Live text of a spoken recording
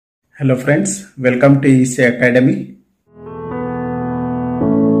Hello friends, welcome to EC Academy.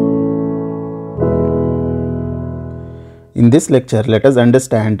 In this lecture, let us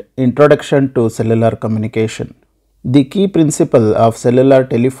understand Introduction to Cellular Communication. The key principles of cellular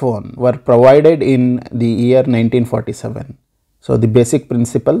telephone were provided in the year 1947. So, the basic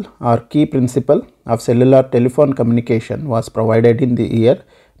principle or key principle of cellular telephone communication was provided in the year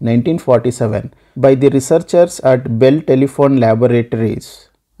 1947 by the researchers at Bell Telephone Laboratories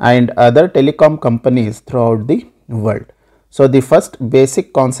and other telecom companies throughout the world. So, the first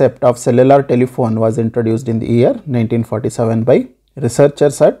basic concept of cellular telephone was introduced in the year 1947 by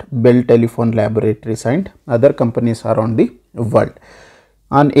researchers at Bell Telephone Laboratories and other companies around the world.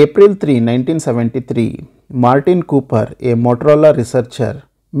 On April 3, 1973, Martin Cooper, a Motorola researcher,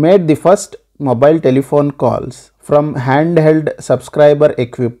 made the first mobile telephone calls from handheld subscriber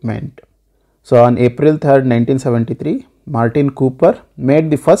equipment. So, on April 3, 1973, Martin Cooper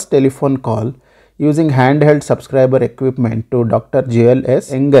made the first telephone call using handheld subscriber equipment to Dr. Joel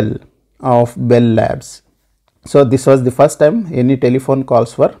S. Engel of Bell Labs. So, this was the first time any telephone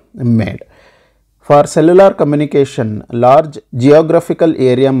calls were made. For cellular communication, large geographical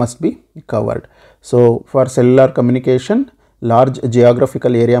area must be covered. So, for cellular communication, large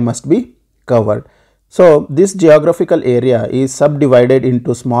geographical area must be covered. So, this geographical area is subdivided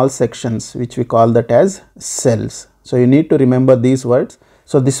into small sections which we call that as cells. So, you need to remember these words.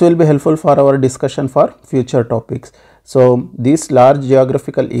 So, this will be helpful for our discussion for future topics. So, this large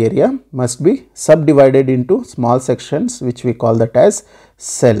geographical area must be subdivided into small sections which we call that as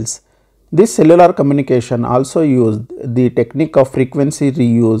cells. This cellular communication also used the technique of frequency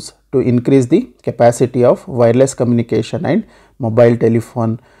reuse to increase the capacity of wireless communication and mobile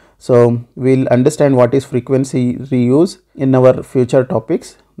telephone. So, we will understand what is frequency reuse in our future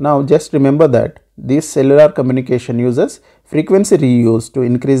topics. Now, just remember that this cellular communication uses frequency reuse to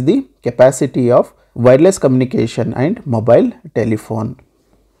increase the capacity of wireless communication and mobile telephone.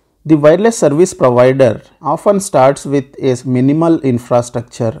 The wireless service provider often starts with a minimal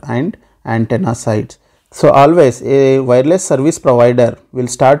infrastructure and antenna sites. So, always a wireless service provider will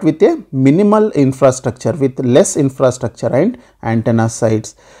start with a minimal infrastructure with less infrastructure and antenna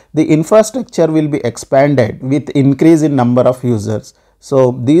sites. The infrastructure will be expanded with increase in number of users.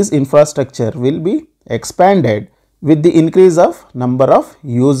 So, these infrastructure will be expanded with the increase of number of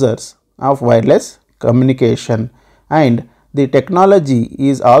users of wireless communication, and the technology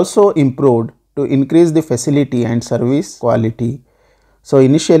is also improved to increase the facility and service quality. So,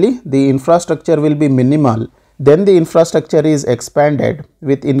 initially the infrastructure will be minimal, then the infrastructure is expanded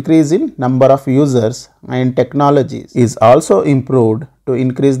with increase in number of users, and technology is also improved to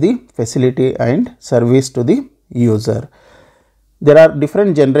increase the facility and service to the user. There are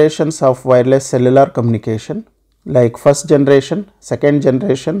different generations of wireless cellular communication like first generation, second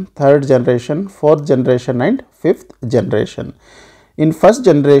generation, third generation, fourth generation and fifth generation. In first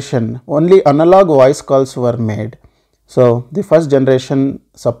generation, only analog voice calls were made. So, the first generation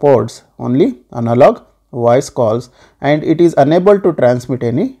supports only analog voice calls and it is unable to transmit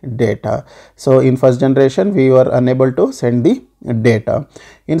any data. So, in first generation we were unable to send the data.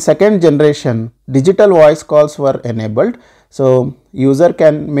 In second generation, digital voice calls were enabled. So, user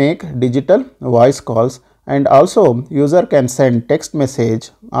can make digital voice calls and also user can send text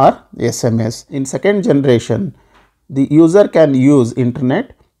message or SMS. In second generation, the user can use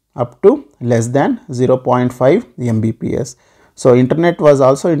internet up to less than 0.5 Mbps. So, internet was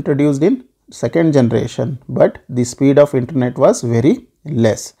also introduced in second generation, but the speed of internet was very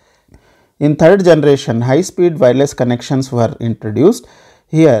less. In third generation, high speed wireless connections were introduced.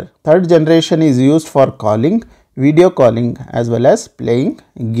 Here, third generation is used for calling, video calling as well as playing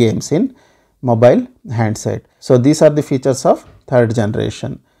games in mobile handset. So, these are the features of third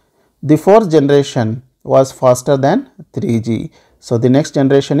generation. The fourth generation was faster than 3G. So, the next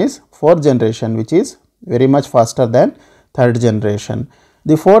generation is fourth generation, which is very much faster than third generation.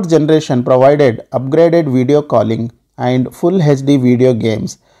 The fourth generation provided upgraded video calling and full HD video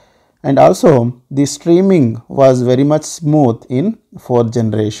games, and also the streaming was very much smooth in fourth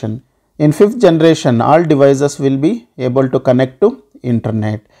generation. In fifth generation, all devices will be able to connect to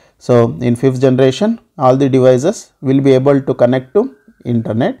internet. So, in fifth generation, all the devices will be able to connect to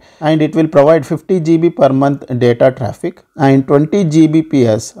internet and it will provide 50 GB per month data traffic and 20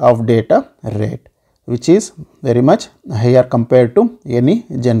 Gbps of data rate, which is very much higher compared to any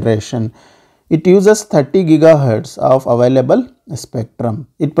generation. It uses 30 GHz of available spectrum.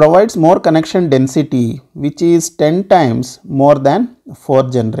 It provides more connection density, which is 10 times more than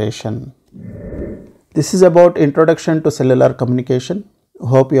fourth generation. This is about introduction to cellular communication.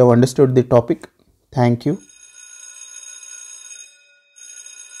 Hope you have understood the topic. Thank you.